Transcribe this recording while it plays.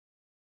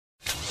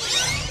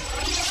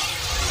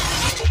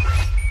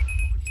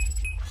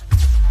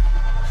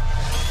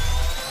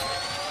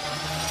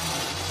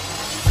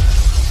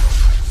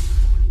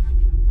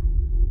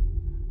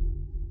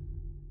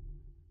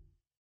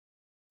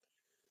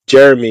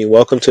Jeremy,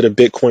 welcome to the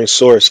Bitcoin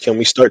Source. Can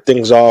we start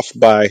things off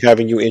by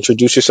having you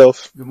introduce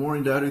yourself? Good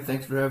morning, Dadu.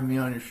 Thanks for having me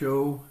on your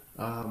show.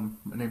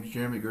 My name is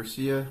Jeremy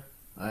Garcia.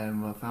 I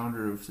am a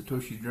founder of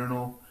Satoshi's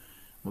Journal.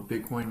 I'm a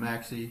Bitcoin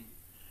maxi.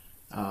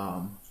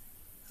 Um,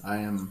 I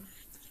am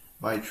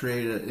by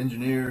trade an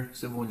engineer,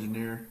 civil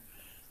engineer.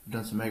 I've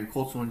done some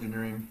agricultural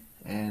engineering,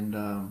 and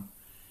I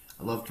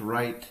love to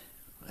write.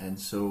 And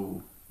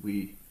so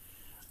we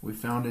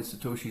founded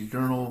Satoshi's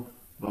Journal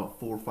about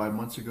 4 or 5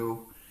 months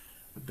ago,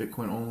 a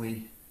Bitcoin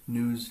only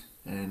news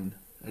and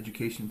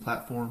education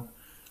platform.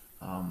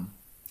 Um,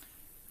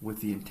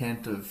 with the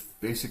intent of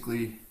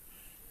basically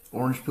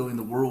orange pilling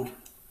the world.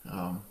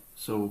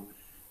 So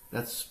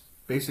that's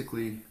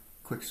basically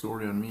a quick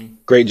story on me.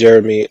 Great,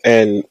 Jeremy.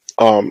 And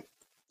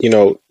you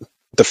know,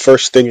 the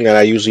first thing that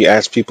I usually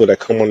ask people that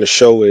come on the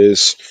show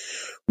is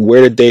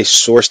where did they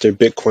source their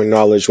Bitcoin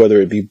knowledge,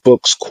 whether it be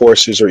books,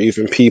 courses, or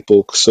even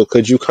people? So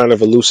could you kind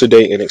of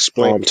elucidate and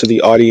explain to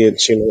the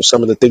audience,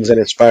 some of the things that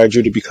inspired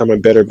you to become a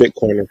better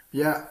Bitcoiner?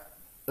 Yeah.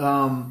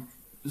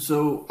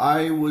 So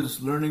I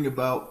was learning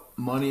about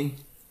money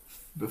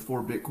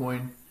before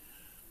Bitcoin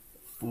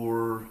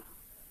for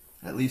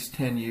at least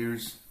 10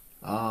 years.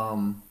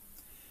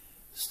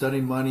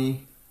 Studying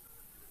money,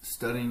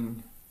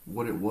 studying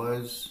what it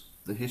was,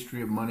 the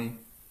history of money.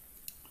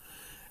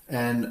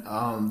 And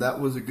that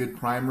was a good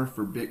primer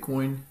for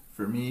Bitcoin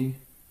for me.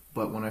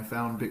 But when I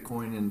found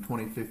Bitcoin in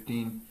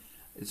 2015,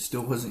 it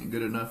still wasn't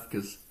good enough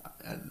because,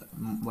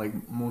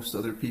 like most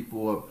other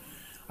people,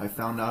 I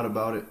found out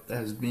about it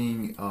as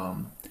being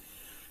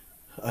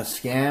a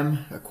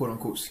scam, a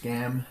quote-unquote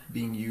scam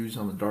being used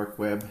on the dark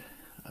web.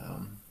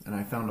 And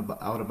I found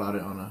out about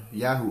it on a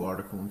Yahoo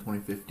article in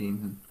 2015.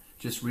 And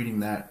just reading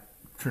that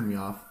turned me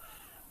off.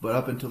 But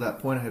up until that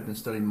point, I had been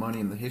studying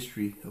money and the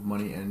history of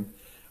money. And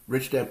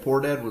Rich Dad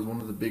Poor Dad was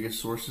one of the biggest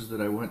sources that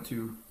I went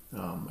to.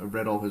 I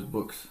read all his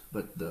books,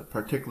 but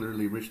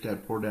particularly Rich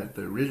Dad Poor Dad,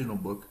 the original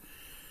book,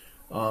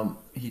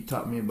 he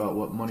taught me about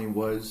what money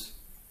was,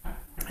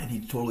 and he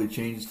totally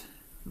changed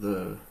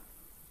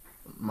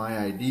my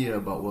idea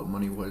about what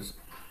money was.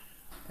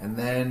 And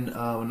then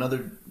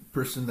another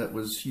person that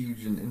was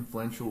huge and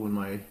influential in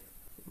my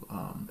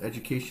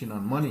education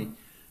on money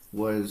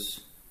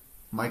was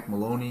Mike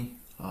Maloney.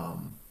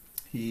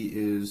 He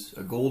is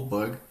a gold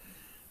bug,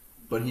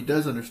 but he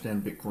does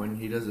understand Bitcoin.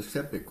 He does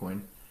accept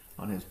Bitcoin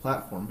on his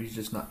platform. He's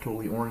just not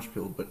totally orange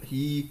pilled, but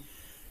he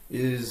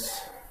is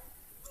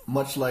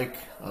much like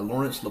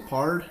Lawrence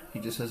Lepard. He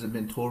just hasn't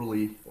been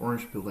totally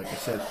orange pilled, like I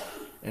said.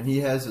 And he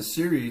has a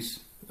series.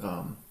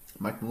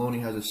 Mike Maloney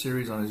has a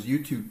series on his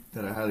YouTube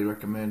that I highly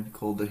recommend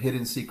called The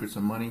Hidden Secrets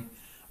of Money.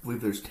 I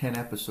believe there's 10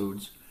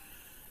 episodes.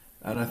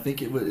 And I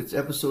think it's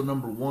episode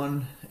number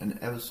 1 and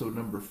episode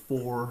number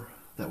 4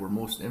 that were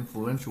most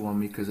influential on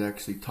me because it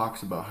actually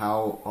talks about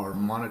how our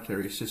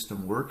monetary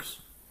system works.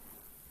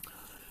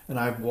 And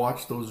I've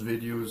watched those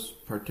videos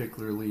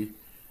particularly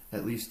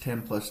at least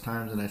 10 plus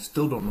times, and I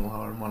still don't know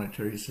how our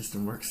monetary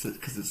system works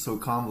because it's so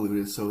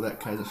convoluted. So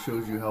that kind of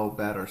shows you how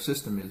bad our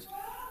system is.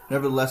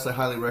 Nevertheless, I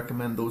highly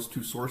recommend those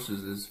two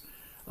sources is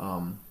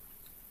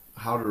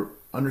how to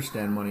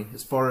understand money.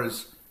 As far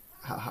as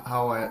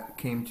how I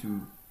came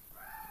to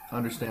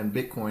understand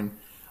Bitcoin,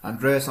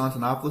 Andreas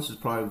Antonopoulos is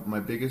probably my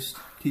biggest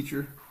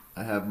teacher.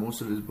 I have most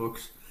of his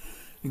books,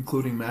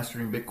 including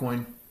Mastering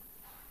Bitcoin.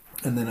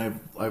 And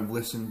then I've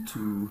listened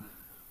to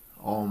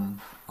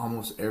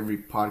almost every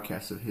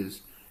podcast of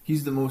his.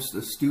 He's the most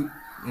astute,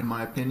 in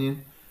my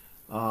opinion.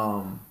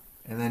 And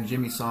then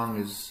Jimmy Song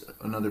is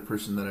another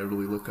person that I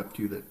really look up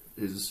to that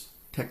is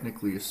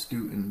technically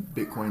astute in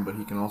Bitcoin, but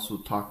he can also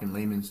talk in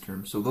layman's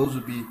terms. So those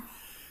would be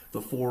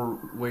the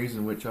 4 ways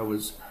in which I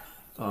was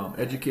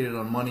educated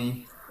on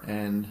money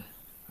and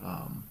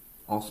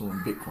also in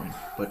Bitcoin.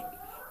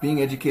 But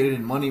being educated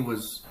in money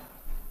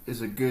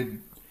is a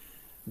good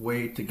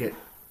way to get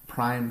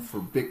primed for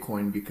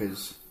Bitcoin,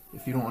 because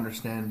if you don't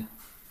understand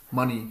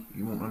money,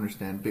 you won't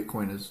understand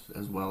Bitcoin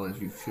as well as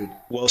you should.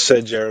 Well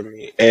said,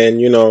 Jeremy. And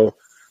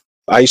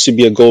I used to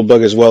be a gold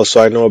bug as well,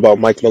 so I know about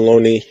Mike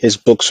Maloney. His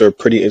books are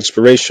pretty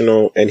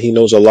inspirational, and he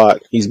knows a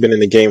lot. He's been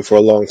in the game for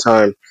a long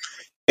time.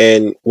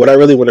 And what I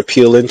really want to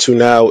peel into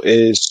now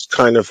is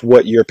kind of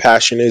what your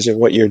passion is and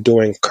what you're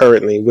doing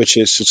currently, which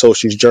is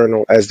Satoshi's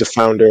Journal as the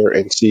founder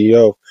and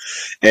CEO.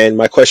 And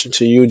my question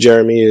to you,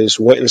 Jeremy, is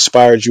what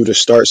inspired you to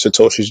start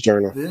Satoshi's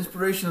Journal? The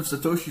inspiration of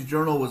Satoshi's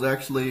Journal was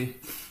actually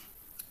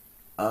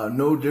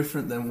no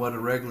different than what a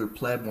regular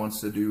pleb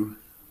wants to do.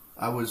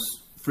 I was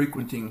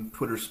frequenting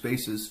Twitter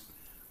Spaces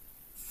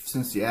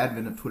since the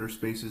advent of Twitter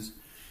Spaces,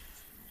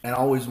 and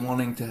always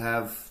wanting to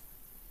have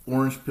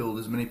orange pilled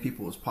as many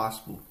people as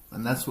possible.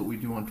 And that's what we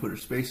do on Twitter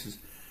Spaces.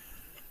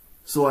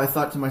 So I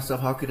thought to myself,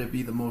 how could I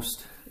be the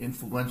most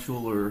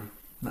influential, or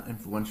not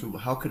influential, but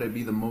how could I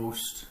be the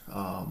most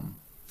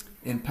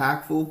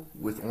impactful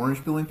with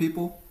orange pilling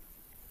people?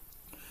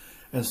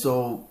 And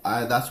so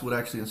that's what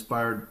actually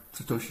inspired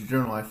Satoshi's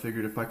Journal. I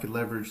figured if I could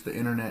leverage the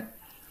internet's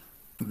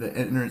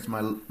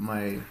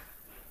my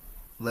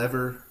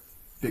lever,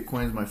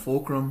 Bitcoin's my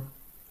fulcrum,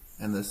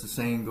 and as the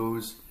saying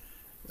goes,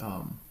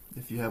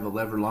 if you have a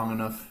lever long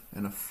enough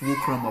and a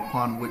fulcrum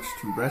upon which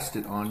to rest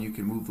it on, you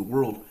can move the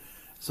world.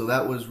 So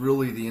that was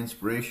really the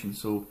inspiration.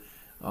 So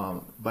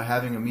by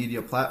having a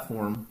media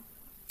platform,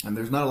 and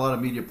there's not a lot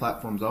of media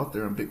platforms out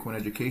there on Bitcoin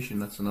education,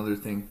 that's another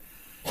thing.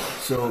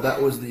 So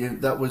that was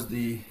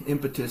the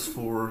impetus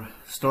for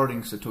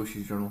starting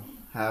Satoshi's Journal.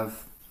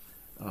 Have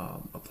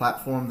a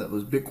platform that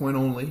was Bitcoin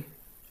only.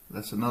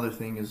 That's another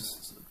thing,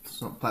 is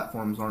some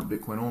platforms aren't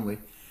Bitcoin only,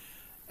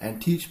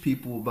 and teach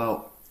people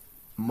about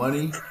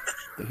money,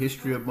 the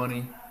history of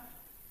money,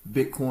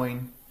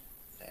 Bitcoin,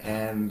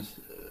 and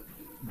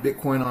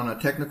Bitcoin on a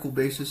technical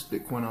basis,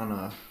 Bitcoin on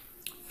a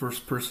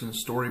first-person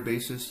story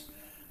basis.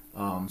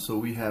 So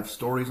we have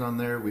stories on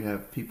there. We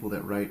have people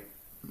that write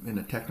in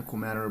a technical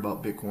manner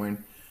about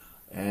Bitcoin,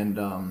 and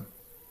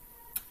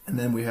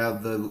then we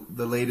have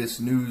the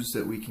latest news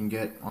that we can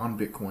get on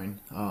Bitcoin.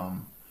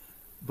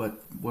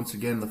 But once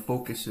again, the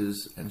focus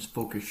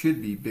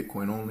should be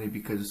Bitcoin only,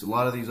 because a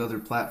lot of these other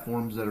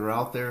platforms that are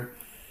out there,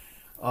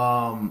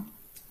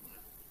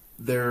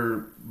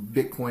 they're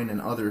Bitcoin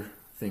and other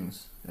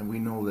things, and we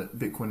know that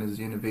Bitcoin is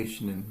the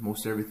innovation, and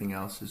most everything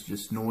else is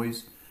just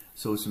noise.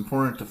 So it's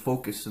important to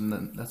focus, and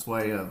then that's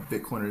why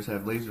Bitcoiners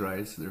have laser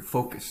eyes. They're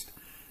focused.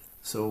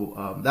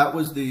 So that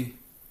was the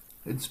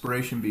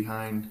inspiration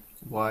behind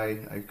why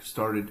I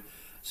started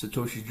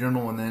Satoshi's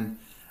Journal, and then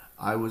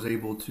I was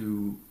able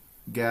to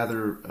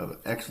gather an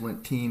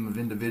excellent team of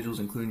individuals,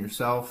 including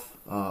yourself,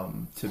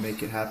 to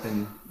make it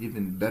happen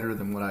even better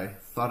than what I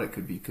thought it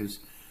could be. Because,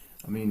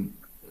 I mean,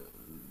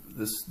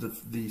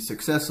 the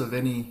success of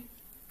any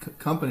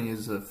company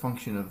is a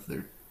function of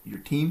your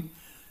team,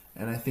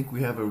 and I think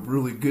we have a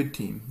really good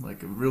team,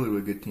 like a really,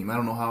 really good team. I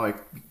don't know how I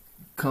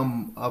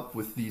come up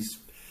with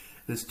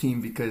this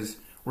team, because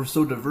we're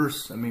so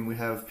diverse. I mean, we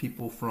have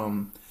people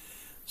from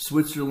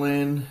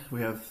Switzerland,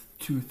 we have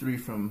 2-3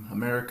 from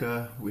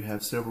America, we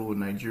have several in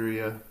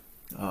Nigeria,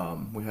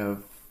 we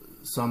have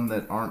some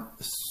that aren't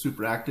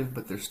super active,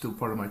 but they're still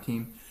part of my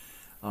team,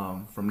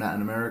 from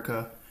Latin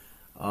America.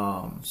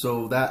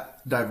 So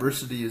that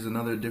diversity is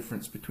another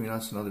difference between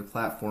us and other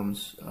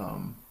platforms.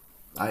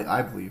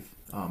 I believe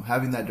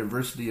having that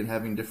diversity and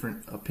having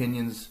different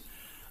opinions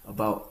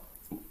about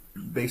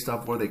based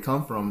off where they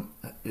come from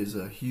is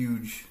a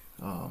huge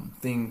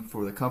thing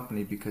for the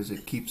company, because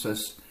it keeps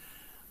us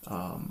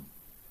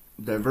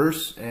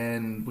diverse,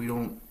 and we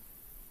don't.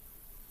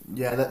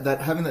 Yeah,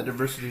 that having that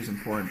diversity is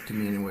important to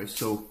me anyway.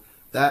 So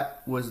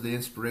that was the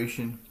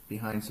inspiration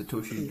behind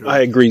Satoshi's Journal.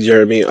 I agree,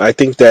 Jeremy. I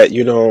think that,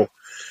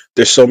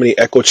 there's so many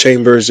echo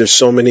chambers, there's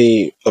so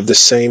many of the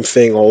same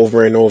thing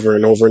over and over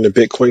and over in the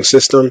Bitcoin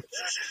system.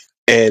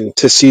 And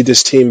to see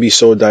this team be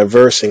so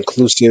diverse,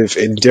 inclusive,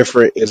 and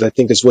different I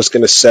think is what's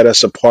going to set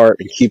us apart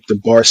and keep the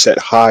bar set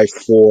high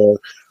for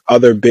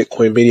other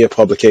Bitcoin media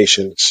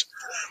publications.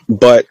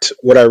 But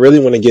what I really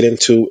want to get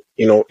into,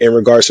 in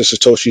regards to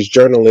Satoshi's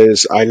Journal,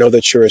 is I know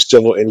that you're a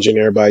civil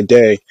engineer by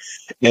day,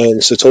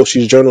 and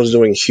Satoshi's Journal is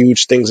doing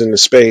huge things in the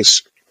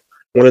space.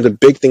 One of the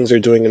big things they're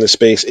doing in the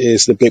space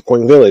is the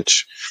Bitcoin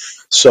Village.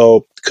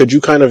 So could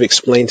you kind of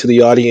explain to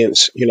the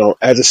audience,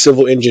 as a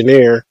civil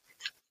engineer,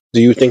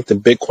 do you think the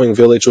Bitcoin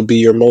Village will be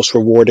your most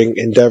rewarding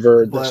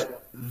endeavor?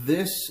 But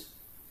this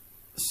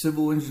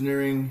civil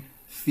engineering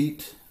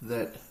feat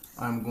that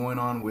I'm going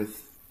on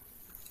with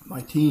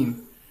my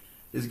team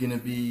is going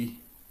to be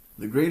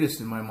the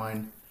greatest in my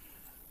mind.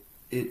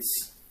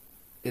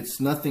 It's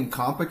nothing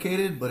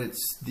complicated, but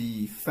it's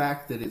the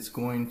fact that it's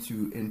going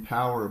to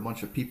empower a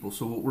bunch of people.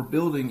 So what we're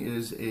building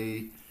is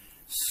a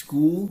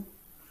school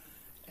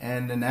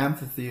and an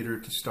amphitheater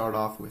to start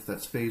off with.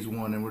 That's phase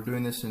one, and we're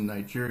doing this in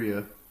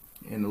Nigeria,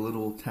 in a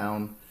little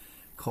town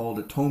called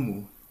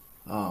Atomu.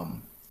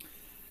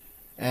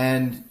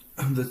 And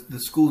the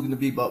school is going to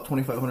be about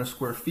 2,500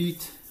 square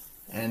feet,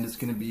 and it's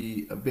going to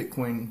be a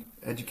Bitcoin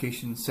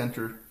education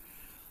center.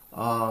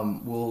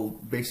 We'll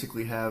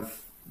basically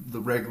have the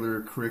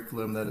regular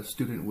curriculum that a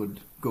student would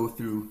go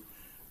through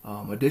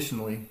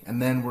additionally,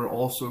 and then we're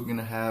also going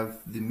to have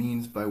the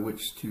means by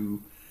which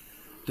to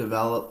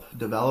develop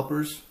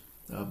developers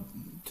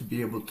to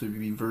be able to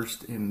be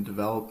versed in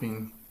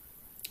developing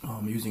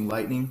using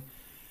Lightning.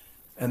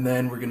 And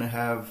then we're going to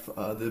have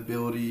the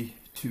ability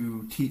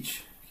to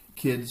teach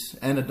kids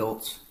and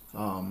adults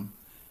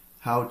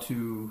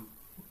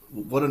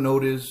what a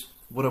node is,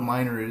 what a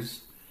miner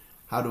is,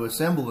 how to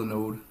assemble a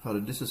node, how to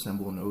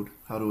disassemble a node,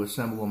 how to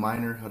assemble a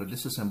miner, how to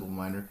disassemble a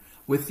miner,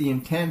 with the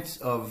intent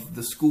of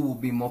the school will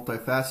be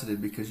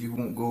multifaceted, because you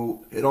won't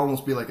go, it'll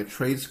almost be like a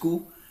trade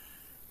school,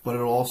 but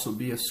it'll also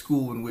be a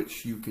school in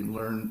which you can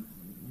learn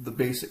the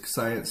basic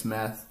science,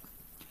 math,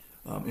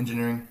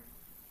 engineering,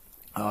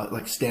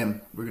 like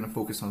STEM. We're going to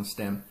focus on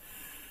STEM.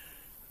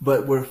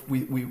 But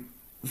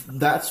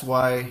that's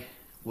why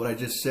what I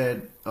just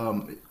said,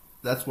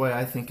 that's why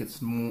I think it's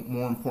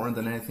more important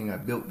than anything I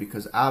built,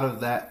 because out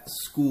of that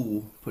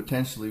school,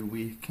 potentially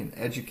we can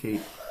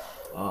educate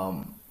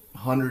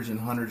hundreds and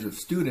hundreds of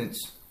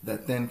students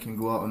that then can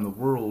go out in the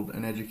world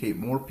and educate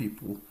more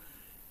people.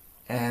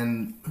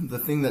 And the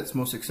thing that's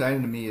most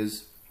exciting to me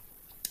is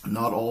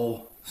not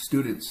all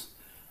students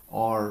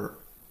are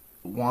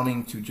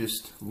wanting to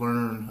just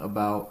learn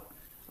about,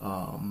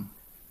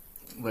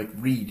 like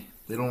read.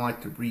 They don't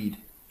like to read.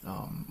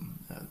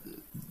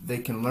 They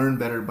can learn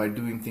better by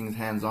doing things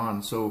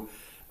hands-on. So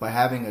by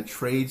having a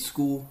trade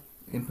school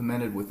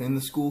implemented within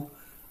the school,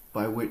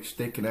 by which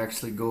they can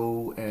actually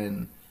go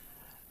and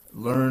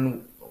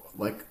learn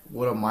like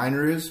what a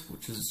miner is,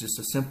 which is just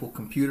a simple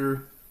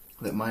computer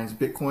that mines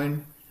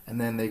Bitcoin,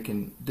 and then they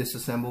can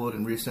disassemble it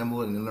and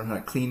reassemble it and then learn how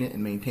to clean it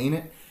and maintain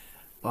it.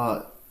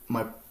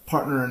 My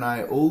partner and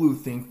I,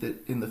 Olu, think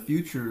that in the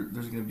future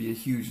there's going to be a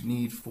huge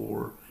need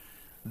for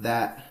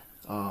that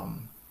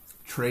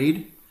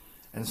trade,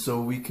 and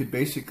so we could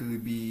basically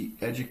be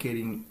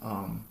educating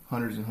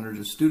hundreds and hundreds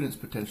of students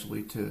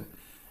potentially to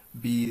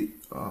be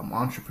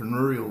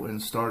entrepreneurial in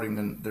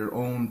starting their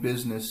own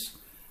business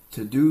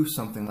to do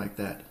something like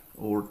that,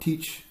 or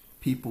teach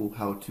people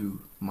how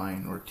to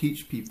mine, or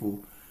teach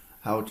people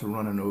how to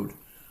run a node.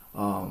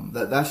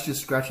 That's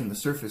just scratching the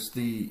surface.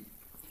 You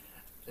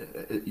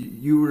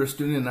were a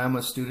student and I'm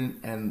a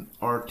student, and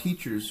our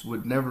teachers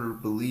would never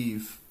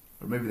believe,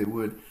 or maybe they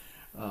would,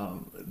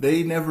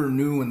 they never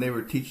knew when they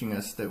were teaching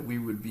us that we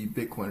would be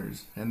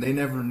Bitcoiners, and they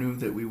never knew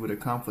that we would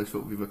accomplish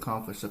what we've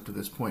accomplished up to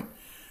this point.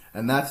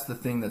 And that's the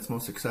thing that's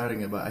most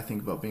exciting about, I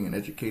think, about being an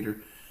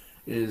educator,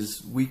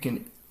 is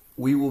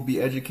we will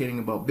be educating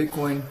about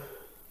Bitcoin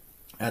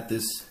at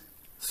this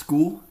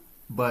school,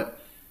 but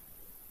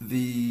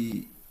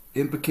the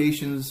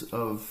implications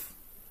of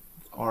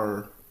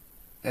our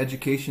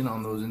education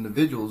on those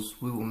individuals,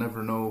 we will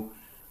never know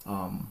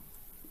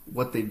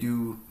what they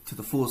do to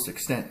the fullest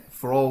extent.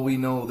 For all we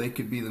know, they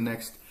could be the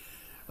next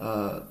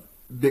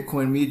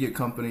Bitcoin media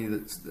company,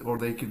 or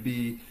they could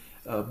be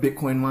a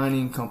Bitcoin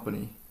mining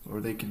company, or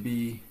they could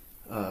be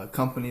a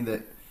company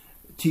that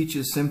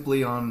teaches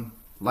simply on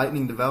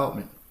Lightning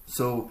development.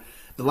 So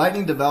the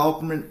Lightning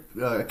Development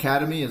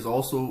Academy is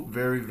also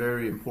very,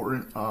 very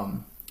important.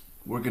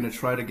 We're going to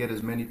try to get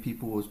as many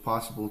people as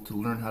possible to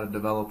learn how to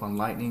develop on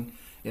Lightning.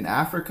 In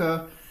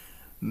Africa,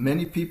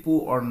 many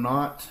people are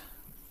not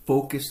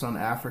focused on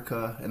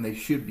Africa, and they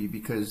should be,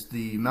 because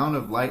the amount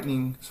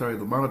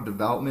of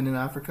development in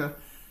Africa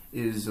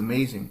is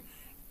amazing.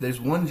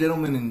 There's one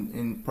gentleman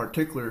in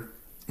particular,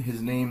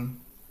 his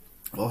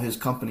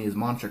company is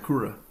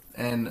Manchakura,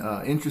 and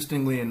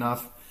interestingly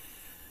enough,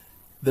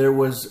 there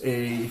was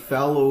a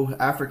fellow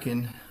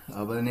African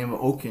by the name of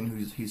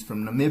Okin, he's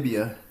from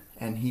Namibia,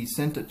 and he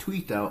sent a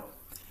tweet out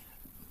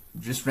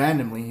just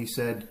randomly. He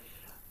said,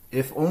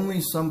 if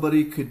only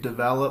somebody could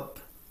develop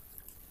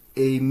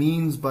a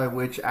means by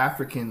which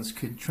Africans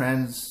could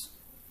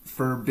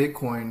transfer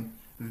Bitcoin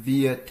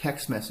via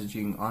text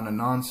messaging on a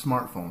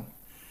non-smartphone.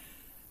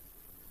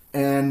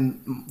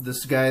 And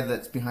this guy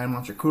that's behind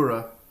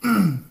Manchakura,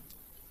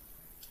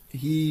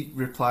 he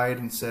replied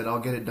and said, I'll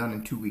get it done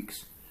in 2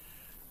 weeks.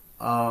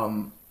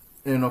 And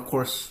of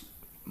course,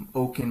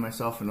 Okin,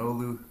 myself, and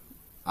Olu,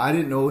 I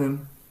didn't know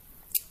him,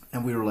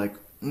 and we were like,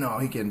 no,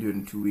 he can't do it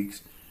in 2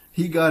 weeks.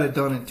 He got it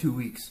done in 2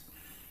 weeks.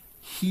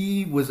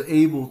 He was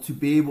able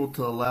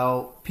to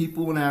allow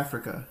people in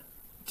Africa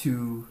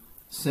to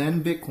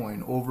send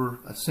Bitcoin over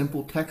a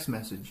simple text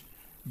message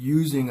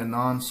using a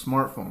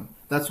non-smartphone.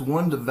 That's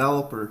one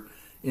developer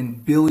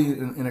in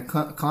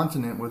a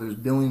continent where there's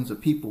billions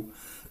of people.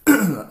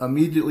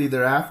 Immediately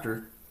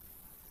thereafter,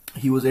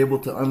 he was able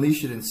to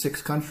unleash it in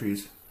 6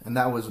 countries, and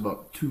that was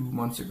about 2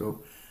 months ago.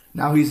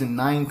 Now he's in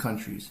 9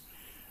 countries.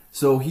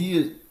 So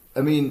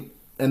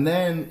and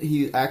then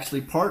he actually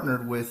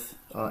partnered with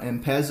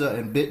M-Pesa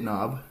and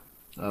Bitnob.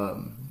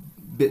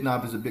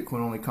 Bitnob is a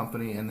Bitcoin-only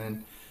company, and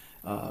then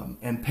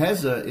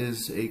M-Pesa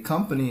is a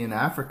company in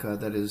Africa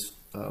that is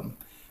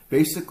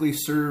basically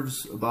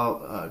serves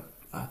about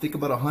I think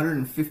about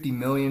 150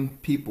 million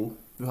people.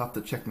 You'll have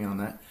to check me on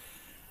that.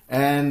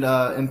 And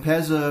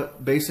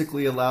M-Pesa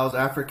basically allows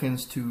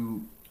Africans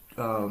to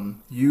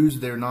use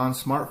their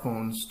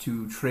non-smartphones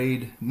to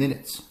trade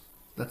minutes.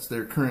 That's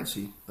their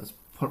currency. That's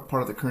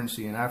part of the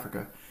currency in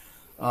Africa.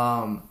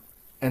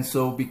 And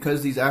so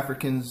because these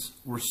Africans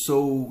were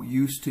so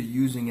used to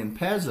using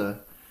M-Pesa,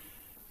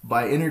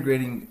 by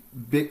integrating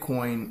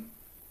Bitcoin,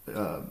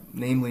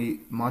 namely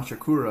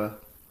Manchakura,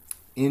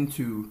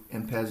 into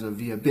M-Pesa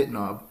via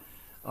Bitnob,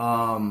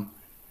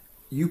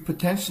 you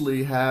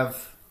potentially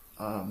have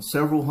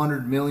several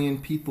 100 million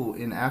people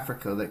in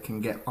Africa that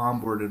can get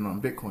onboarded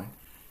on Bitcoin.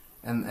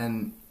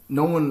 And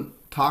no one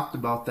talked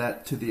about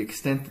that to the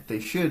extent that they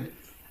should,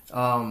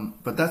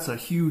 but that's a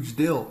huge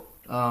deal.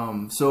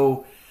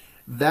 So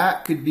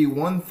that could be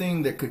one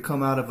thing that could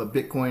come out of a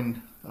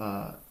Bitcoin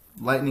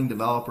Lightning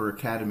Developer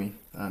Academy.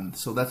 And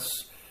so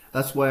that's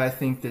why I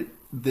think that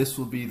this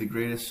will be the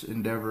greatest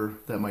endeavor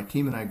that my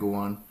team and I go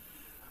on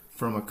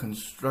from a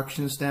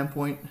construction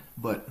standpoint,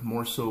 but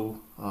more so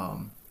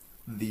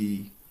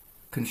the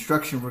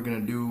construction we're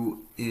going to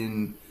do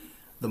in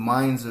the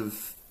minds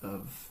of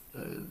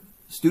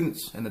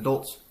students and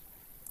adults.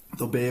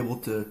 They'll be able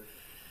to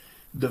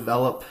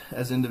develop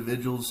as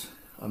individuals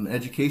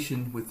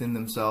education within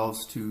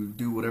themselves to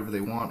do whatever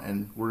they want,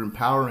 and we're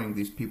empowering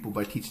these people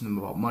by teaching them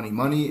about money.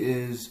 Money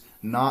is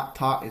not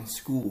taught in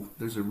school.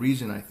 There's a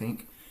reason, I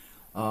think,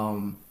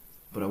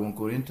 but I won't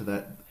go into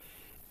that.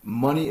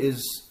 Money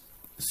is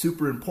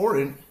super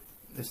important.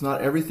 It's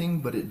not everything,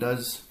 but it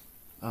does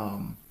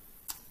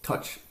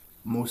touch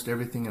most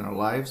everything in our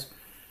lives.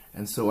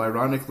 And so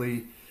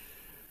ironically,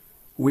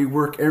 we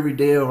work every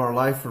day of our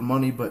life for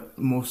money, but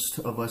most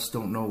of us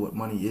don't know what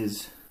money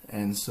is.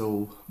 And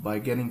so by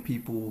getting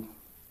people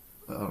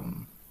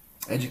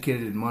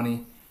educated in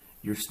money,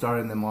 you're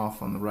starting them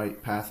off on the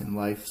right path in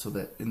life, so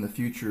that in the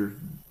future,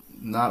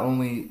 not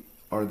only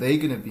are they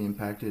going to be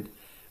impacted,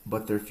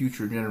 but their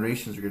future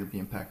generations are going to be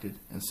impacted.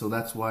 And so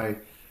that's why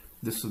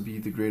this will be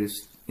the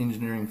greatest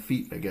engineering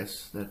feat, I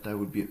guess, that I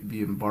would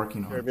be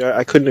embarking on.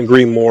 I couldn't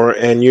agree more.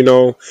 And,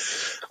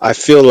 I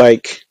feel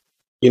like,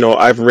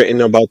 I've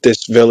written about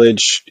this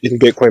village in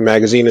Bitcoin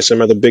Magazine and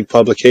some other big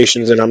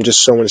publications, and I'm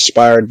just so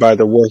inspired by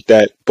the work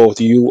that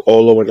both you,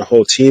 Olo, and the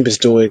whole team is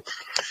doing.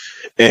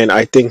 And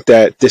I think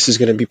that this is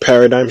going to be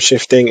paradigm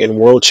shifting and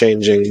world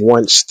changing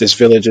once this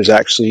village is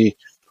actually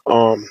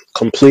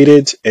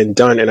completed and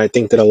done. And I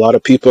think that a lot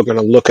of people are going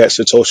to look at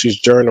Satoshi's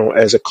journal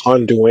as a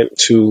conduit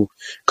to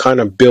kind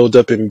of build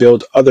up and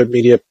build other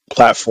media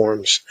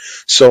platforms.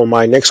 So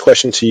my next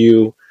question to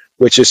you,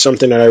 which is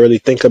something that I really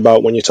think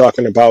about when you're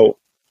talking about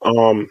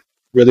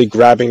really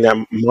grabbing that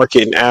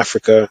market in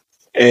Africa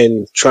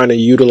and trying to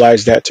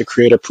utilize that to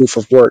create a proof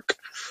of work.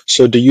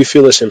 So do you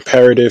feel it's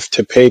imperative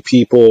to pay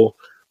people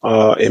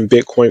in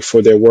Bitcoin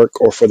for their work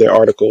or for their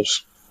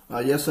articles?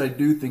 Yes, I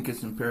do think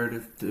it's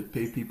imperative to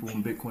pay people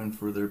in Bitcoin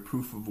for their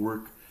proof of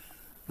work.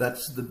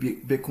 That's the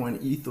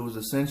Bitcoin ethos,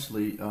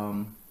 essentially.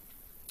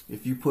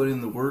 If you put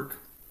in the work,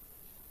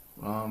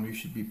 you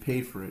should be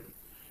paid for it.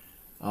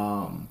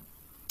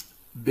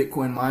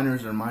 Bitcoin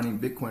miners are mining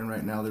Bitcoin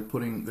right now.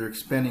 They're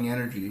expending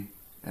energy,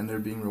 and they're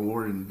being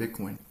rewarded in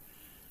Bitcoin.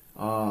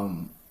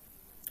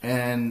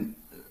 And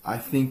I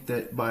think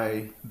that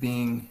by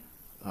being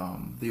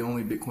the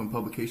only Bitcoin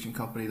publication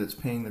company that's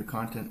paying their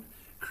content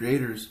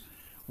creators,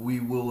 we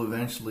will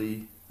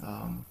eventually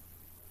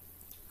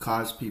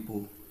cause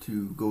people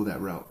to go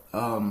that route.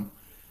 And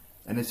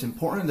it's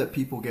important that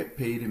people get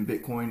paid in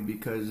Bitcoin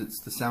because it's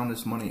the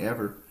soundest money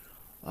ever.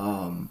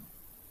 And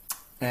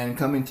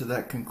coming to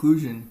that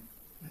conclusion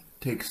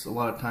takes a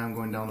lot of time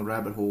going down the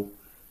rabbit hole.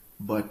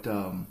 But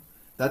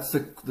that's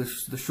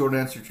the short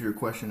answer to your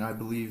question. I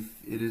believe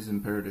it is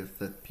imperative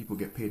that people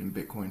get paid in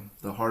Bitcoin.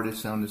 The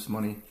hardest, soundest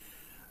money,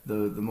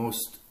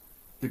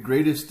 the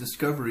greatest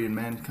discovery in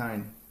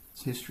mankind's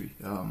history.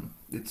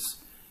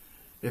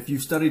 If you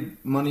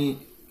studied money,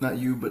 not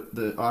you, but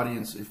the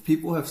audience, if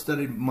people have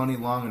studied money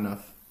long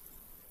enough,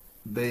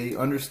 they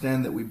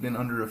understand that we've been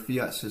under a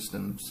fiat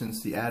system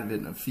since the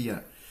advent of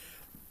fiat.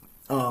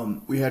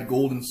 We had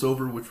gold and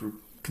silver, which were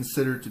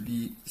considered to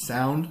be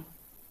sound,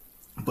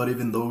 but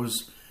even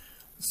those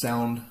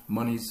sound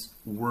monies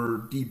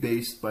were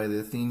debased by the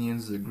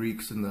Athenians, the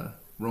Greeks, and the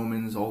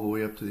Romans, all the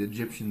way up to the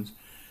Egyptians,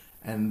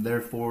 and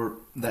therefore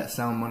that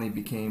sound money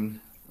became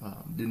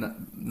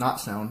not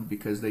sound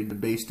because they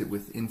debased it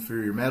with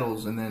inferior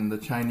metals. And then the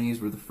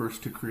Chinese were the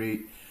first to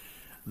create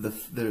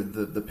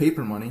the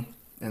paper money,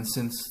 and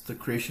since the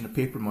creation of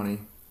paper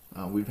money,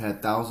 we've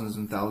had thousands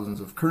and thousands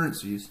of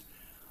currencies.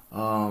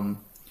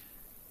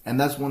 And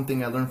that's one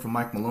thing I learned from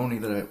Mike Maloney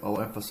that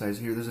I'll emphasize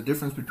here. There's a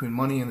difference between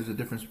money and there's a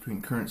difference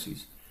between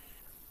currencies.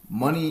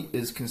 Money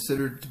is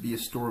considered to be a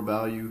store of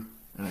value,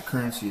 and a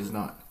currency is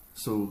not.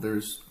 So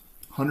there's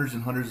hundreds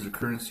and hundreds of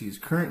currencies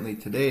currently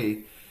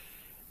today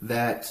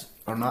that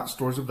are not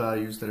stores of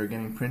values, that are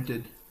getting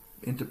printed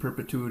into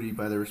perpetuity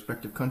by their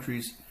respective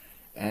countries,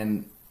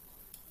 and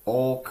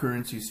all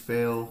currencies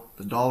fail,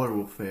 the dollar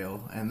will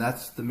fail, and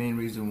that's the main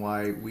reason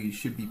why we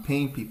should be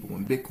paying people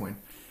in Bitcoin.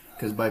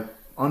 Because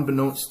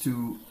unbeknownst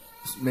to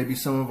maybe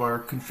some of our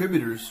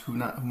contributors who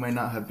might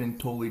not have been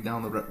totally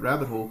down the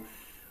rabbit hole,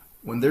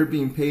 when they're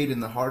being paid in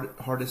the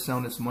hardest,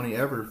 soundest money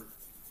ever,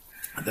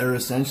 they're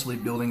essentially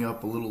building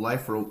up a little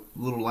life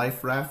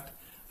raft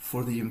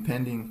for the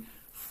impending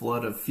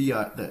flood of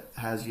fiat that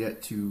has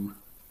yet to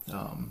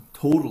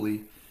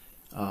totally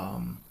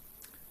come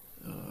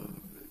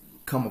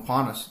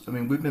upon us. I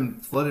mean, we've been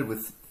flooded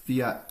with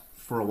fiat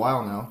for a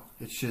while now.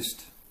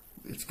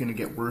 It's going to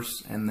get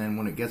worse, and then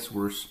when it gets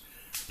worse,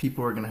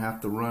 people are going to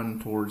have to run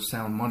towards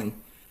sound money.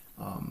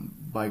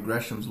 By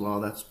Gresham's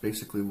law, that's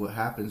basically what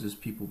happens, is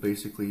people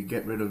basically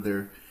get rid of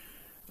their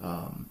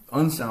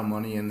unsound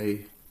money and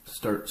they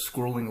start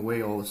squirreling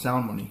away all the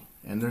sound money.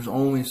 And there's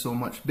only so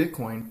much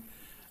Bitcoin,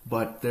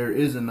 but there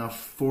is enough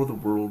for the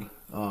world.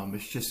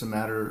 It's just a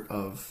matter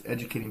of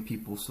educating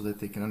people so that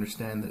they can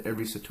understand that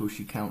every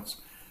Satoshi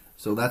counts.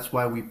 So that's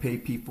why we pay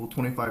people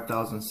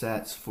 25,000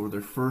 sats for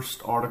their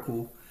first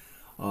article.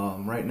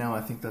 Right now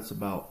I think that's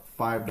about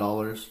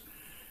 $5.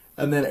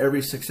 And then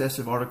every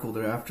successive article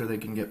thereafter, they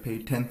can get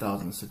paid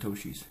 10,000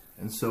 Satoshis.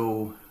 And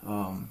so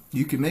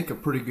you can make a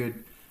pretty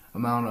good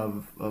amount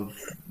of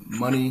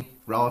money,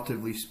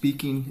 relatively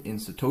speaking, in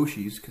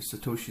Satoshis, because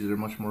Satoshis are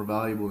much more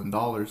valuable than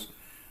dollars,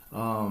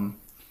 in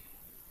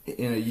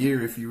a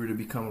year if you were to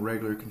become a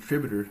regular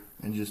contributor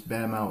and just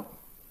bam out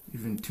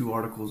even 2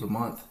 articles a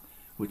month.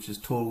 which is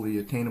totally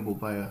attainable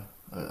by a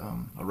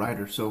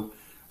writer. So,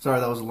 sorry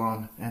that was a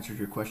long answer to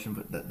your question,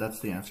 but that's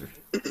the answer.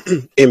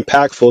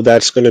 Impactful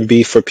that's going to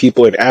be for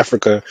people in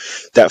Africa,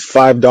 that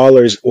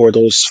 $5 or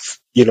those,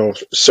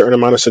 certain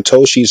amount of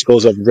Satoshis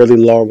goes a really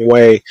long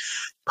way,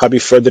 probably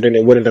further than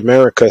it would in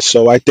America.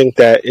 So I think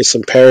that it's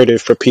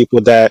imperative for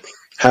people that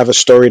have a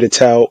story to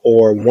tell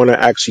or want to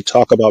actually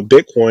talk about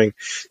Bitcoin,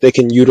 they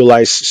can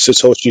utilize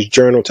Satoshi's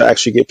journal to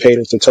actually get paid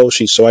in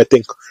Satoshi. So I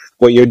think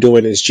what you're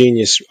doing is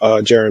genius,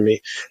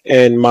 Jeremy.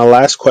 And my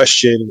last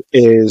question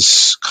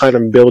is kind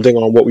of building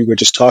on what we were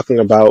just talking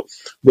about,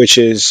 which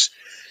is,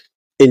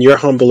 in your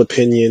humble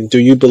opinion, do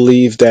you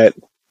believe that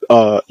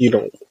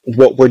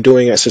what we're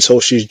doing at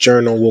Satoshi's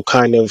Journal will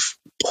kind of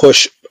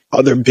push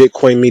other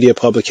Bitcoin media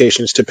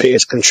publications to pay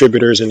as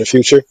contributors in the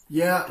future?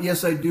 Yeah,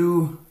 yes, I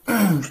do.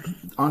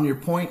 On your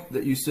point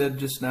that you said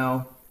just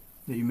now,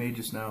 that you made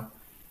just now,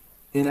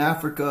 in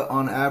Africa,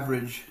 on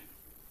average,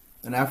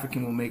 an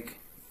African will make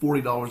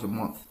 $40 a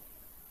month.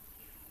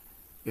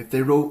 If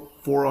they wrote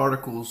 4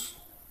 articles,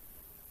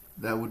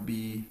 that would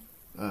be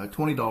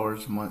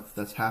 $20 a month.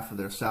 That's half of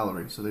their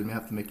salary. So they may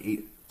have to make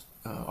 8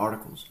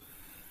 articles.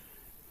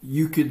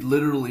 You could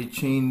literally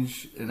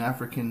change an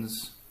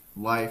African's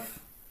life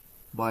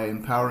by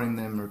empowering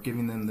them or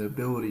giving them the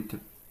ability to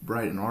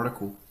write an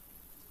article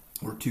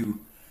or 2.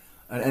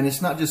 And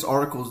it's not just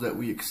articles that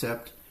we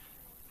accept.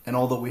 And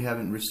although we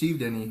haven't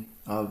received any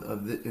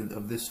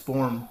of this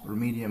form or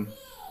medium,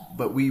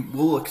 but we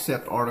will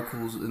accept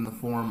articles in the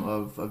form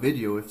of a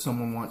video. If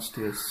someone wants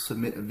to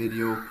submit a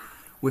video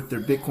with their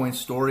Bitcoin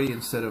story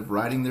instead of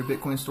writing their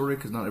Bitcoin story,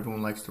 because not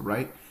everyone likes to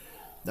write,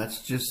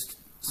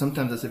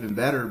 sometimes that's even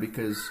better,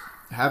 because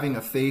having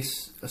a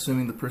face,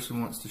 assuming the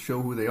person wants to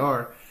show who they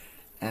are,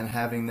 and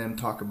having them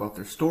talk about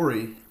their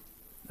story,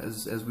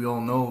 as we all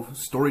know,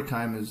 story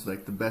time is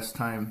like the best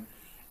time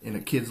in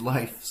a kid's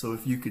life. So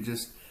if you could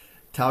just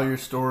tell your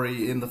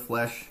story in the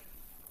flesh,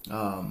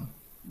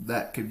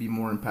 that could be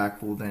more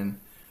impactful than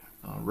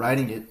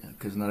writing it,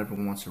 because not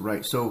everyone wants to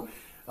write. So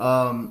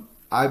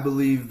I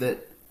believe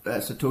that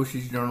at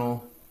Satoshi's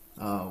Journal,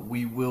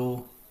 we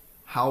will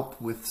help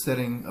with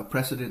setting a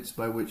precedence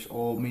by which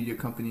all media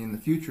company in the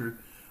future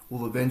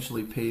will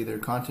eventually pay their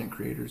content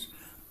creators.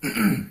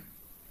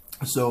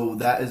 So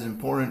that is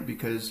important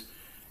because,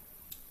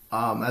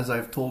 as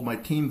I've told my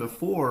team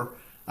before,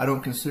 I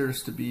don't consider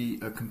us to be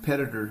a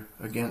competitor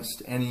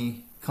against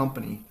any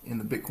company in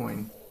the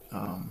Bitcoin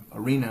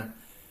arena.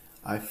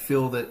 I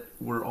feel that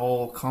we're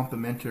all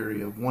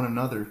complementary of one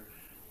another,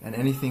 and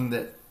anything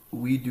that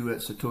we do at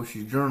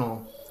Satoshi's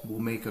Journal will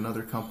make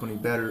another company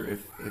better.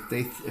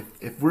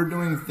 If we're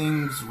doing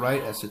things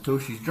right at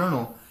Satoshi's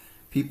Journal,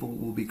 people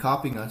will be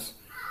copying us,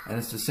 and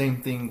it's the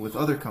same thing with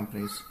other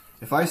companies.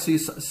 If I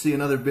see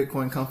another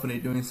Bitcoin company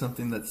doing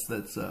something that's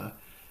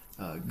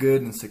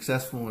good and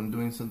successful and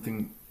doing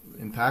something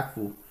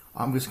impactful,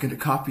 I'm just going to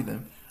copy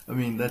them. I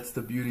mean, that's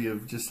the beauty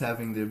of just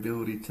having the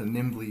ability to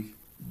nimbly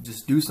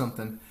just do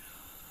something.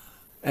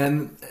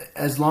 And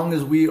as long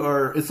as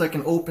it's like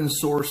an open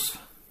source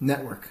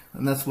network,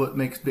 and that's what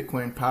makes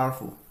Bitcoin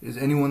powerful, is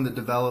anyone that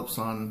develops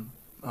on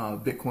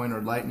Bitcoin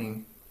or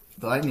Lightning,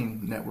 the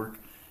Lightning network,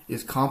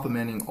 is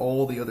complementing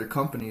all the other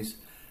companies.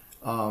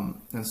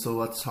 And so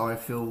that's how I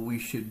feel we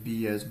should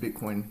be as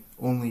Bitcoin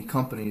only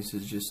companies,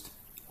 is just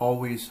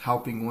always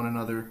helping one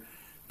another,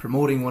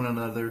 promoting one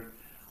another,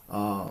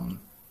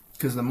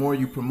 because the more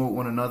you promote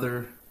one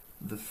another,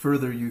 the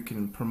further you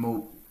can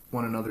promote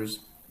one another's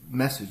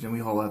message, and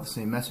we all have the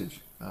same message,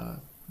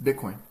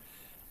 Bitcoin.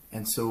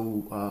 And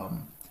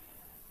so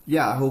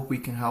yeah, I hope we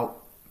can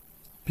help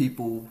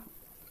people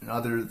and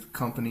other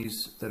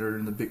companies that are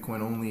in the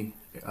Bitcoin only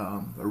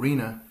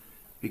arena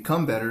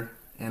become better,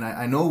 and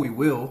I know we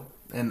will.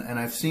 And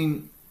I've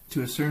seen,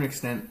 to a certain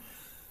extent,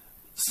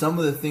 some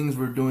of the things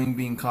we're doing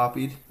being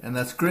copied, and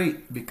that's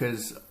great,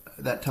 because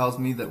that tells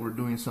me that we're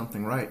doing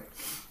something right.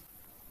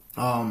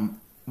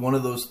 One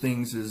of those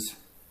things is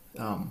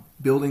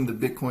building the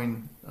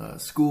Bitcoin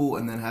school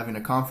and then having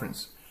a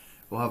conference.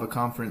 We'll have a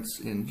conference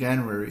in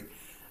January,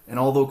 and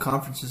although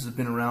conferences have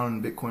been around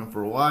in Bitcoin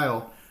for a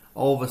while,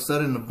 all of a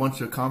sudden a bunch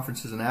of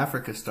conferences in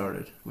Africa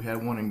started. We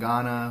had one in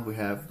Ghana.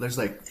 There's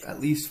like at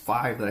least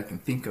 5 that I can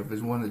think of.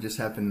 There's one that just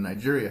happened in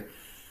Nigeria.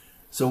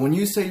 So when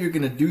you say you're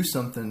going to do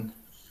something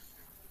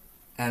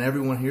and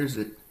everyone hears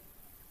it,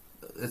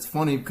 it's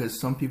funny,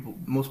 because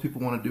most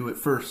people want to do it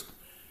first.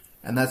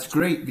 And that's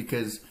great,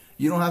 because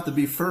you don't have to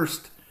be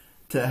first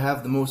to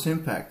have the most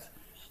impact.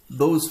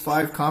 Those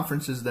 5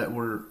 conferences that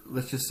were,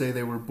 let's just say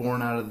they were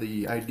born out of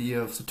the idea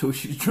of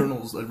Satoshi's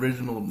Journal's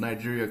original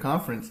Nigeria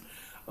conference,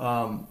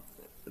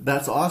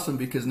 that's awesome,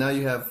 because now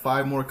you have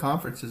 5 more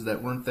conferences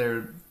that weren't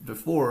there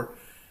before,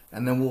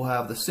 and then we'll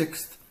have the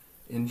 6th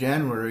in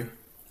January.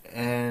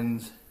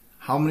 And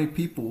how many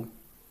people,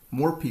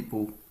 more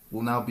people,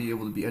 will now be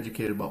able to be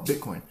educated about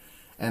Bitcoin?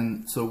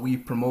 And so we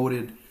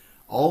promoted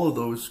all of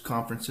those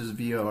conferences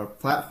via our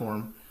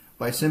platform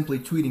by simply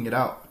tweeting it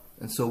out.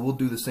 And so we'll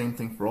do the same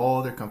thing for all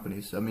other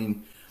companies. I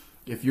mean,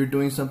 if you're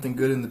doing something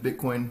good in the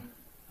Bitcoin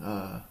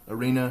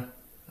arena,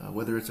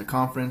 whether it's a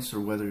conference or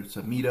whether it's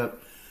a meetup,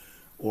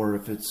 or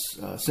if it's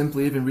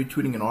simply even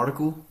retweeting an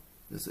article.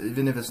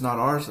 Even if it's not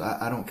ours,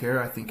 I don't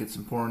care. I think it's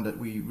important that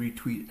we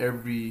retweet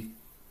every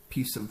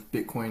piece of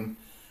Bitcoin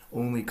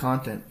only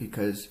content,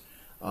 because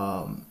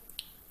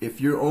if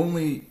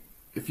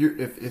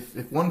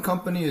one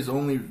company is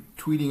only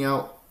tweeting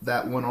out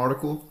that one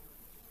article,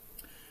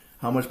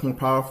 how much more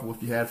powerful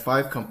if you had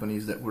 5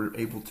 companies that were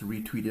able to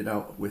retweet it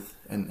out with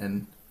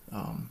and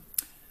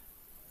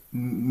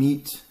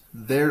meet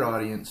their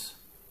audience.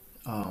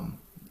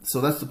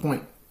 So that's the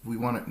point. We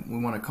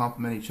want to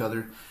complement each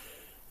other,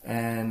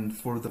 and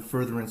for the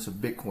furtherance of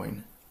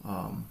Bitcoin.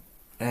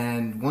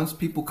 And once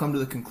people come to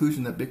the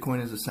conclusion that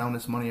Bitcoin is the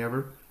soundest money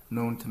ever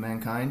known to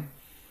mankind,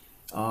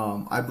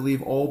 I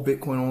believe all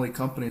Bitcoin-only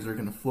companies are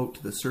going to float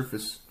to the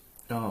surface.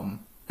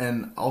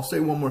 And I'll say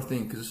one more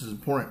thing, because this is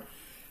important,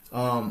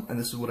 and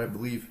this is what I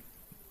believe.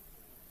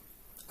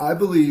 I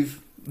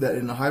believe that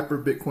in a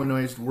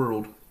hyper-Bitcoinized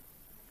world,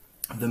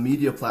 the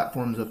media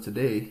platforms of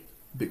today,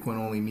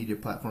 Bitcoin-only media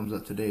platforms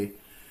of today,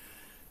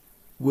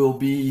 will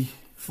be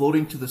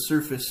floating to the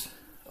surface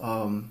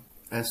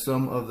as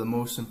some of the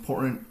most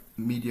important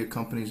media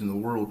companies in the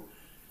world.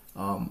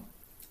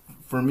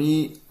 For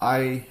me,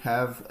 I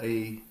have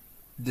a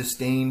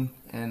disdain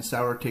and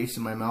sour taste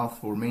in my mouth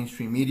for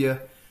mainstream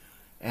media,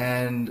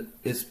 and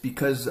it's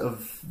because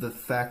of the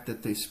fact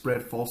that they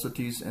spread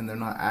falsities and they're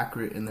not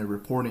accurate in their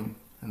reporting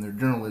and their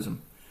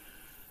journalism.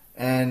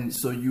 And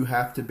so you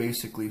have to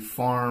basically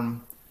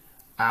farm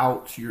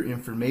out your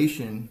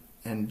information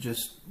and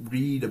just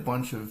read a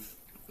bunch of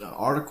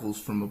articles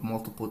from a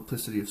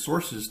multiplicity of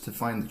sources to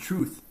find the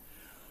truth.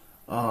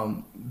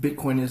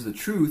 Bitcoin is the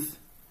truth,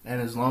 and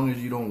as long as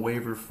you don't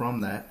waver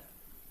from that,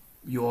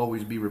 you'll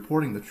always be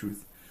reporting the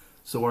truth.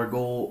 So our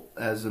goal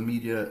as a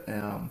media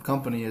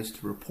company is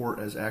to report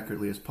as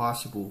accurately as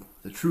possible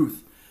the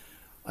truth.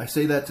 I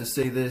say that to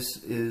say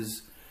this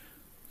is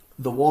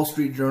the Wall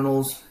Street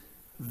journals,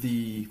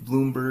 the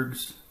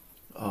Bloombergs,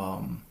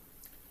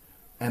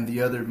 and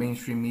the other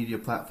mainstream media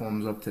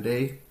platforms of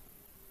today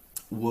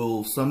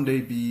will someday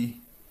be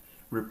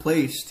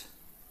replaced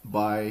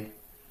by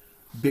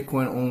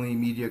Bitcoin-only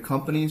media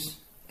companies,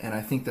 and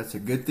I think that's a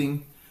good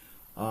thing,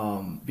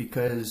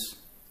 because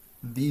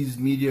these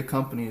media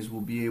companies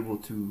will be able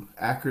to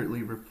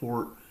accurately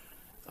report,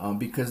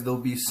 because they'll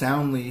be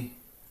soundly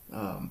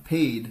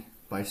paid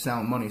by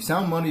sound money.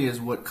 Sound money is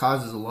what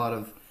causes a lot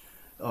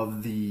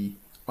of the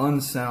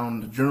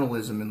unsound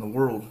journalism in the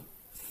world.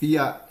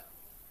 Fiat,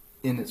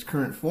 in its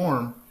current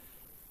form,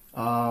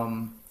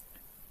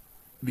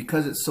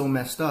 because it's so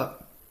messed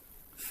up,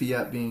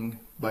 fiat being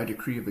by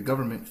decree of the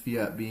government,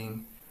 fiat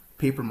being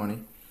paper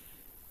money,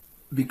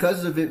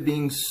 because of it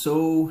being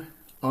so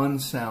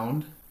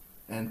unsound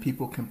and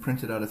people can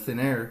print it out of thin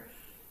air,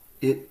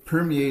 it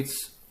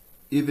permeates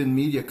even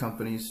media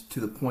companies to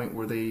the point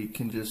where they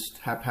can just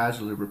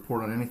haphazardly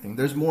report on anything.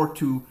 There's more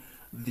to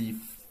the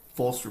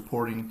false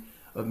reporting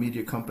of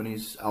media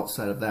companies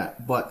outside of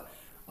that. But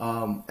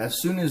as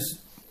soon as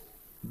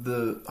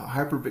the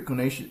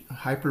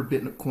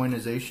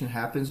hyper-Bitcoinization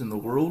happens in the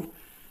world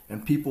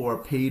and people are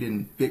paid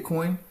in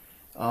Bitcoin,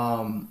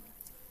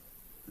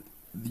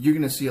 you're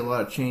going to see a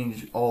lot of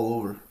change all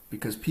over,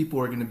 because people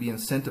are going to be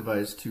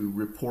incentivized to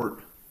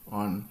report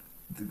on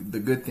the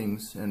good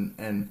things,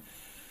 and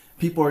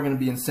people are going to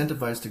be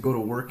incentivized to go to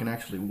work and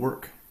actually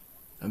work.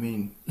 I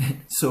mean,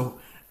 so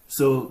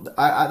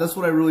that's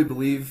what I really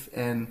believe.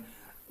 And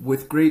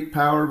with great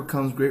power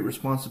becomes great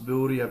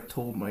responsibility. I've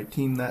told my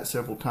team that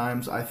several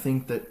times. I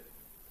think that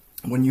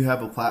when you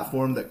have a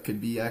platform that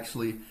could be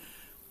actually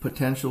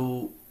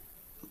potential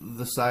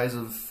the size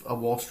of a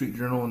Wall Street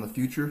Journal in the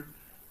future,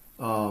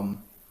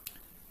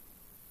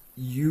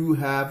 you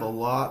have a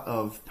lot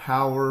of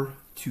power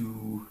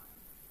to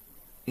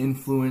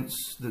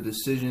influence the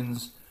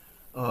decisions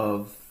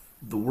of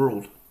the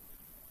world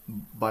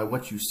by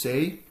what you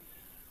say.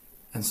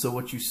 And so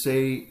what you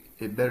say,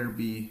 it better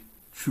be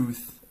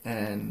truth,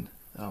 and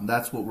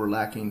that's what we're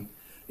lacking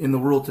in the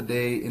world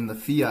today in the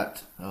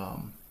fiat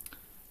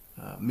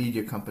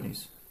media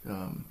companies.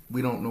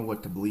 We don't know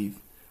what to believe.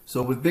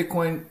 So with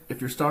Bitcoin,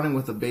 if you're starting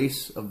with a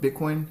base of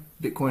Bitcoin,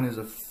 Bitcoin is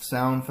a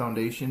sound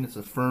foundation. It's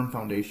a firm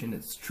foundation.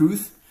 It's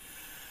truth.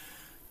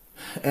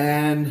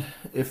 And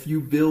if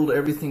you build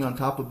everything on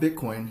top of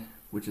Bitcoin,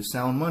 which is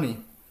sound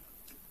money,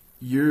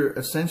 you're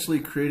essentially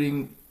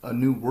creating a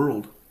new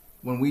world.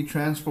 When we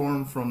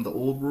transform from the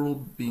old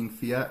world being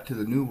fiat to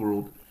the new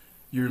world,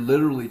 you're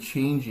literally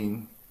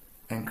changing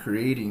and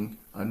creating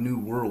a new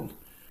world.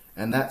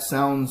 And that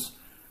sounds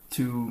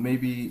to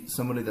maybe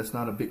somebody that's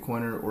not a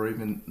Bitcoiner, or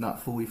even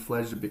not fully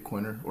fledged a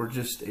Bitcoiner, or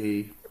just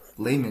a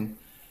layman,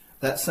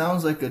 that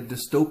sounds like a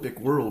dystopic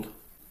world.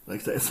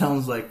 Like, that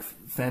sounds like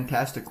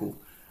fantastical.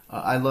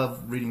 I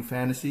love reading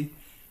fantasy.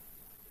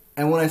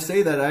 And when I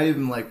say that, I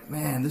am like,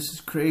 man, this is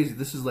crazy.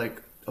 This is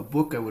like a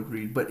book I would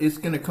read. But it's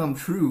going to come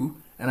true,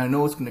 and I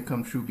know it's going to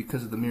come true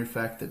because of the mere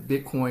fact that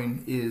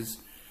Bitcoin is...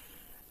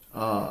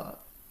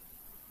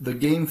 the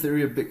game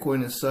theory of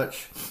Bitcoin is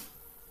such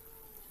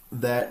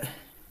that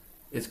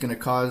It's going to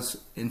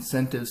cause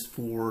incentives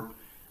for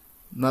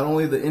not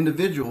only the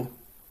individual,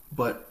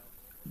 but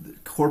the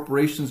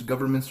corporations,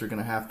 governments are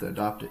going to have to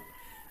adopt it.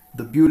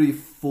 The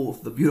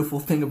beautiful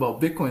thing about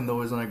Bitcoin,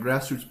 though, is on a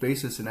grassroots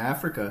basis in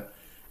Africa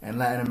and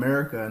Latin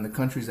America and the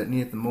countries that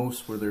need it the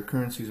most, where their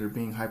currencies are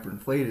being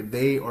hyperinflated,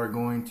 they are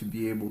going to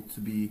be able to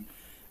be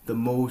the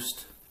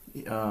most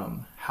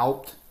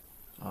helped,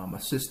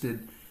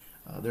 assisted.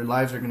 Their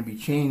lives are going to be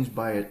changed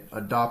by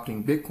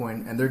adopting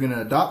Bitcoin, and they're going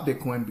to adopt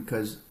Bitcoin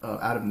because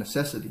out of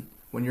necessity.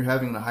 When you're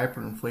having a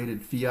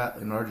hyperinflated fiat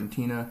in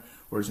Argentina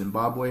or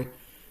Zimbabwe,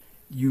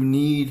 you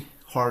need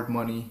hard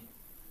money.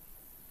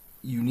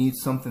 You need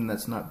something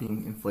that's not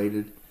being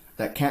inflated,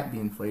 that can't be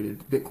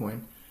inflated,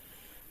 Bitcoin.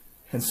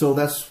 And so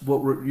that's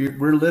what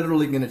we're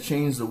literally going to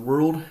change the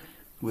world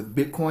with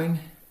Bitcoin.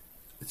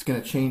 It's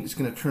going to change. It's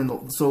going to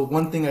turn. So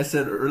one thing I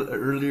said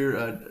earlier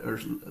or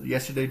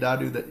yesterday,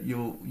 Dadu, that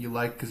you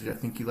like, because I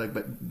think you like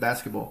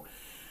basketball.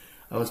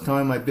 I was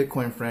telling my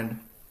Bitcoin friend,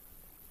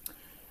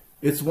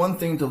 it's one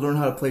thing to learn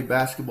how to play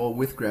basketball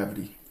with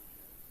gravity.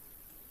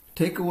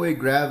 Take away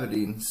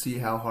gravity and see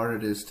how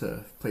hard it is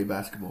to play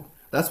basketball.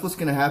 That's what's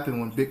going to happen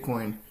when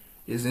Bitcoin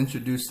is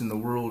introduced in the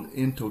world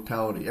in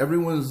totality.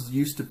 Everyone's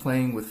used to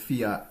playing with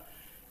fiat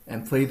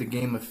and play the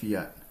game of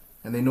fiat,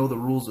 and they know the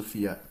rules of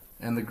fiat.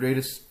 And the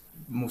greatest,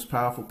 most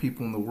powerful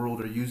people in the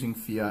world are using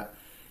fiat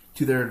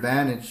to their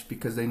advantage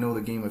because they know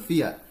the game of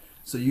fiat.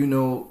 So you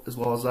know as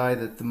well as I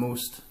that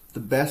the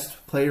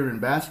best player in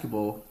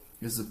basketball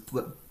is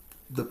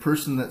the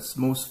person that's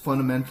most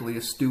fundamentally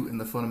astute in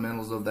the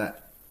fundamentals of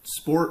that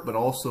sport, but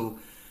also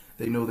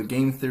they know the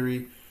game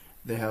theory.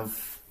 They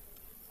have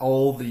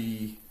all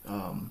the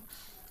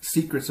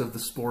secrets of the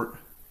sport.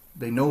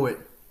 They know it,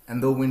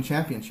 and they'll win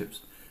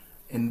championships.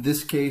 In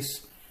this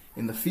case,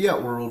 in the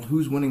fiat world,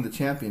 who's winning the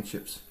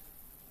championships?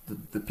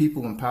 The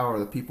people in power,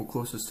 the people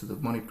closest to the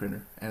money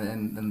printer,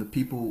 and the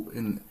people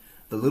in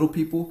the little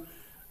people,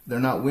 they're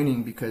not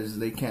winning because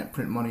they can't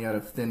print money out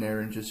of thin air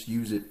and just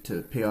use it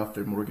to pay off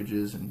their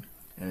mortgages and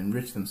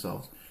enrich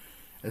themselves.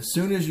 As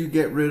soon as you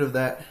get rid of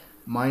that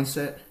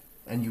mindset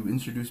and you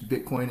introduce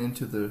Bitcoin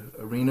into the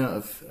arena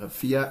of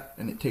fiat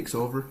and it takes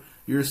over,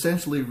 you're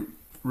essentially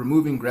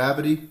removing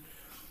gravity,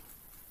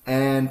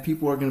 and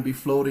people are going to be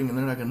floating and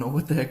they're not going to know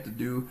what the heck to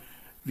do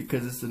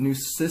because it's a new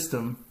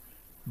system.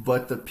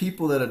 But the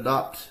people that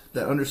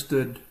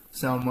understood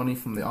sound money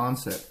from the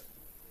onset,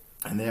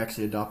 and they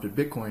actually adopted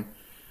Bitcoin,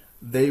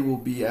 they will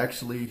be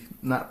actually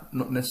not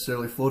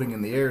necessarily floating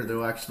in the air.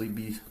 They'll actually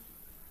be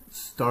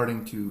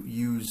starting to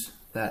use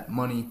that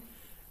money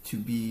to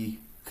be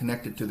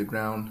connected to the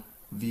ground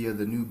via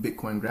the new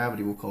Bitcoin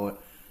gravity, we'll call it.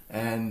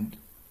 And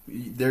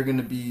they're going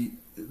to be,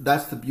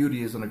 that's the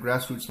beauty, is on a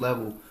grassroots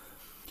level,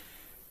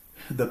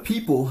 the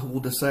people will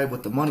decide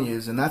what the money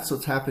is, and that's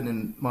what's happened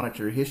in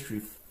monetary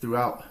history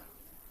throughout.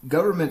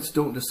 Governments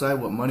don't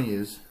decide what money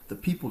is. The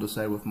people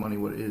decide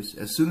what it is.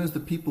 As soon as the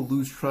people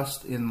lose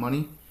trust in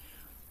money,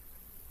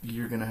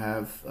 you're going to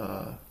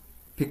have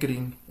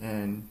picketing,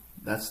 and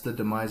that's the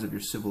demise of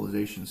your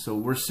civilization. So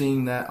we're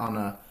seeing that on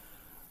a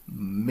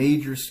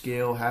major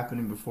scale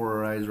happening before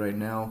our eyes right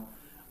now.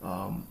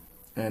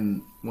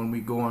 And when we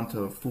go on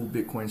to a full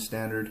Bitcoin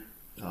standard,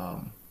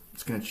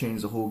 it's going to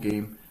change the whole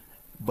game.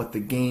 But the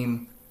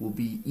game will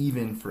be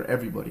even for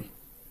everybody.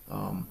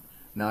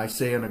 Now, I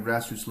say on a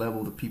grassroots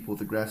level, the people at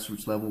the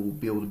grassroots level will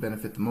be able to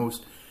benefit the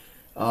most.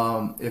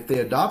 If they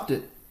adopt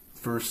it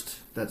first,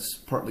 that's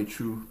partly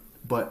true.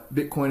 But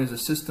Bitcoin is a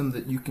system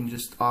that you can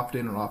just opt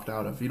in or opt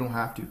out of. You don't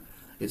have to.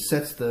 It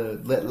sets the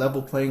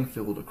level playing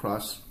field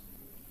across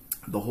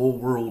the whole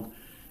world.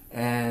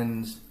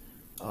 And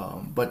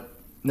but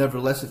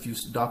nevertheless, if you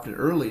adopt it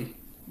early,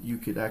 you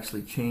could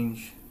actually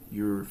change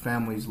your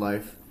family's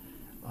life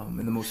in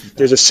the most important.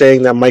 There's a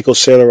saying that Michael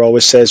Saylor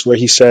always says where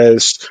he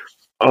says,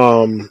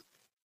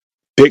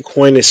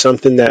 Bitcoin is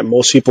something that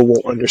most people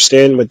won't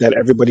understand, but that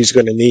everybody's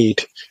going to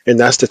need. And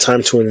that's the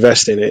time to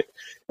invest in it.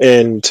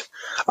 And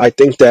I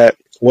think that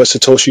what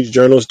Satoshi's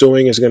journal is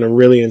doing is going to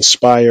really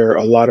inspire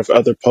a lot of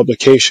other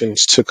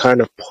publications to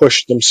kind of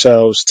push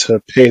themselves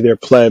to pay their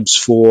plebs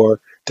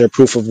for their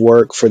proof of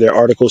work, for their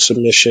article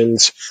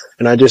submissions.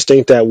 And I just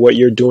think that what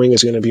you're doing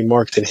is going to be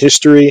marked in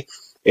history.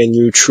 And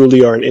you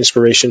truly are an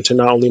inspiration to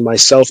not only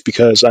myself,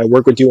 because I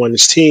work with you on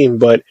this team,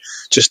 but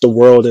just the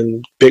world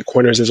and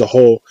Bitcoiners as a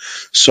whole.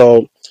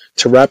 So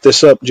to wrap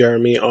this up,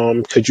 Jeremy,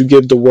 could you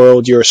give the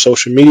world your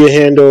social media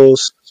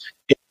handles,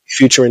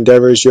 future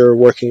endeavors you're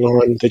working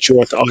on that you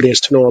want the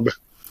audience to know about?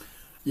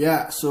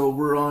 Yeah, so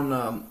we're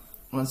on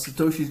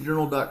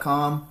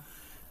satoshisjournal.com.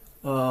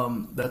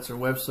 That's our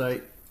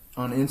website.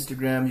 On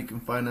Instagram, you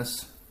can find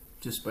us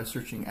just by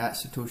searching at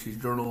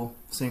Satoshi's Journal.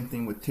 Same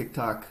thing with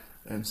TikTok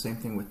and same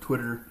thing with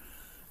Twitter.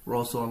 We're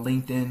also on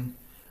LinkedIn.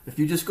 If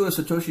you just go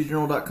to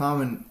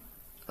satoshisjournal.com and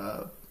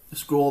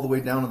scroll all the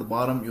way down to the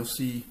bottom, you'll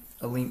see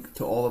a link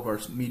to all of our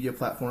media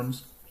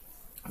platforms.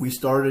 We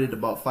started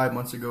about 5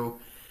 months ago,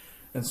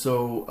 and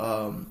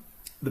so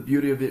the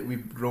beauty of it,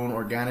 we've grown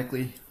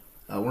organically.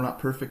 We're not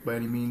perfect by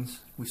any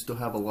means. We still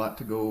have a lot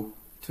to go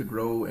to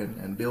grow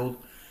and build,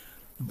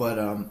 but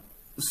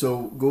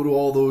So go to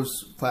all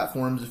those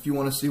platforms. If you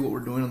want to see what we're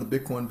doing on the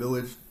Bitcoin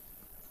Village,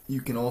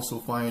 you can also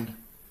find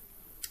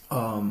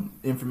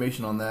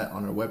information on that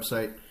on our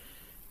website.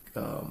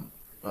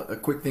 A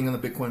quick thing on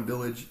the Bitcoin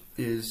Village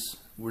is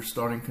we're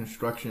starting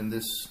construction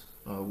this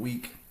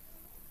week.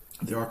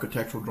 The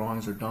architectural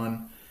drawings are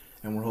done,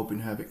 and we're hoping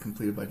to have it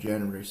completed by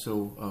January.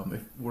 So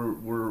if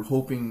we're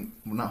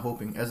not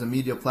hoping, as a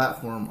media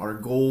platform, our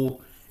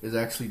goal is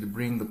actually to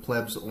bring the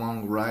plebs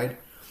along the ride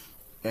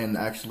and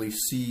actually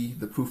see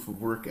the proof of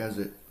work as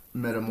it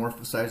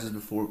metamorphosizes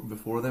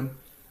before them.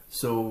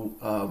 So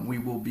we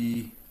will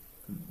be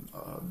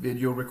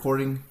video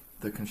recording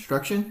the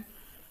construction.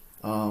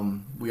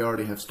 We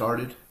already have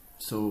started.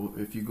 So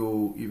if you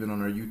go even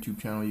on our YouTube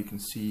channel, you can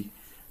see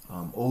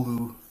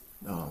Olu,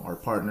 our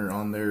partner,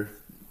 on there.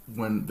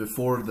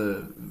 Before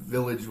the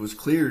village was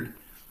cleared,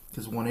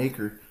 because 1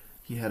 acre,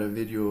 he had a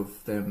video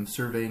of them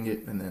surveying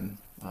it, and then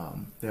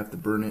they have to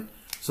burn it.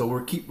 So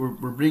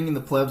we're bringing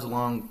the plebs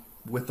along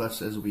with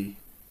us as we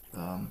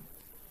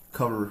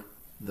cover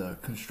the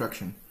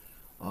construction.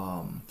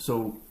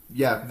 So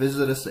yeah,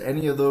 visit us at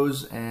any of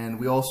those, and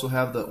we also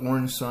have the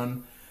Orange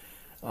Sun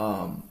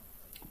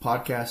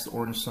podcast,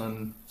 Orange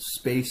Sun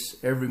Space,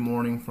 every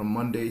morning from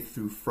Monday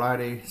through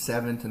Friday,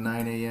 7 to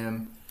 9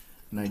 a.m.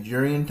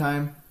 Nigerian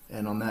time.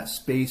 And on that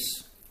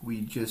space,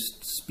 we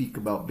just speak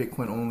about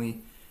Bitcoin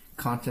only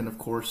content, of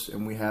course,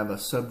 and we have a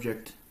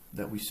subject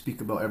that we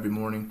speak about every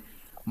morning.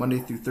 Monday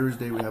through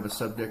Thursday, we have a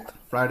subject.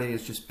 Friday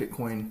is just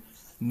Bitcoin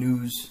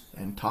news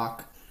and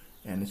talk,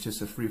 and it's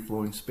just a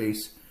free-flowing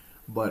space.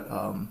 But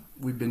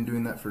we've been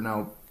doing that for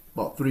now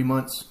about 3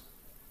 months.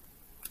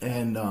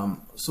 And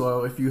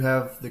so if you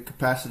have the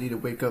capacity to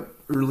wake up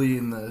early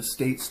in the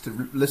States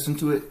to listen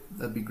to it,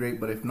 that'd be great.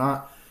 But if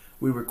not,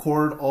 we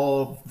record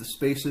all of the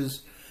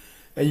spaces,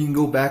 and you can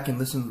go back and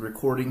listen to the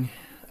recording.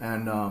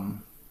 And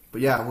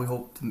but yeah, we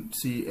hope to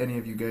see any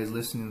of you guys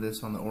listening to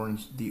this on the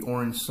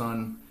Orange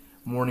Sun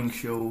morning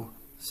show,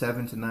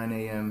 7 to 9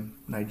 a.m.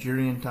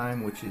 Nigerian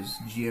time, which is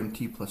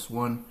GMT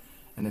 +1.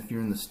 And if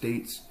you're in the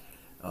States,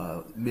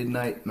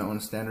 midnight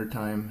Mountain Standard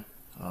Time,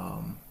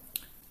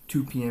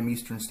 2 p.m.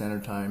 Eastern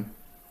Standard Time,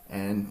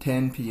 and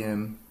 10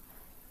 p.m.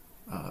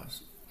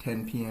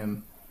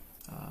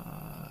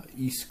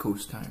 East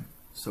Coast time.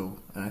 So,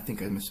 and I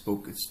think I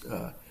misspoke. It's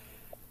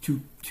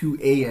 2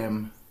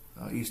 a.m.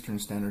 Eastern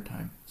Standard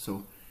Time.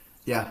 So,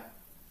 yeah,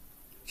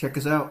 check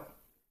us out.